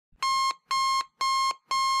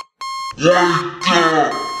Wake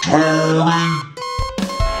up, Tony!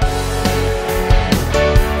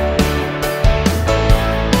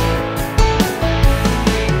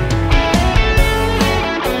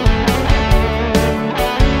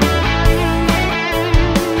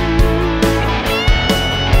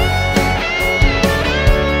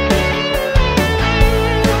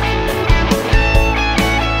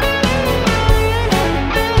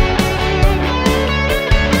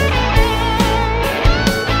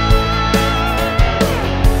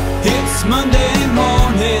 It's Monday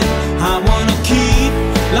morning, I wanna keep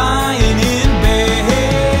lying in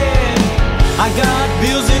bed. I got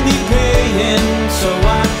bills that need paying, so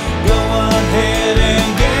I go ahead and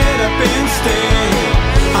get up instead.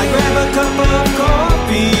 I grab a cup of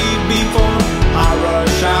coffee before I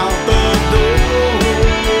rush out the door.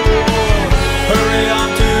 Hurry on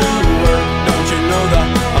to work, don't you know the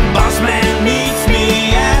boss man meets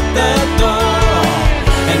me at the door.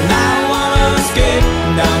 And I wanna skip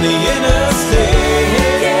down the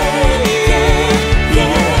interstate,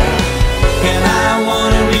 yeah. And I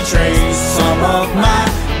wanna retrace some of my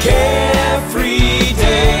carefree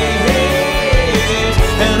days,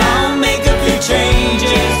 and I'll make a few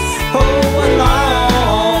changes, oh,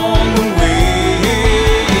 along the way.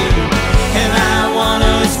 And I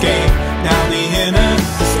wanna escape down the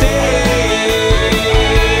interstate.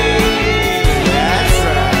 That's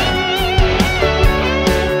right.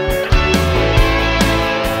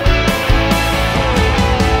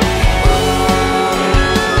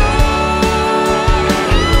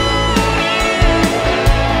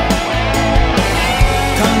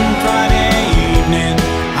 Come Friday evening,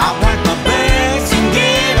 I'll pack my bags and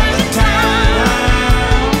get up to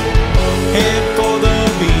town. Head for the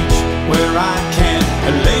beach where I can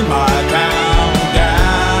lay my town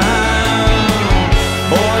down,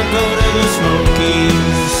 or go to the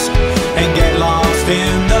Smokies and get lost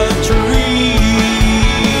in the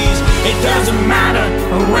trees. It doesn't matter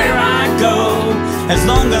where I go, as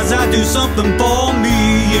long as I do something for me,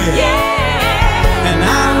 yeah. And I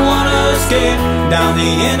wanna escape down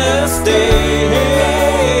the interstate.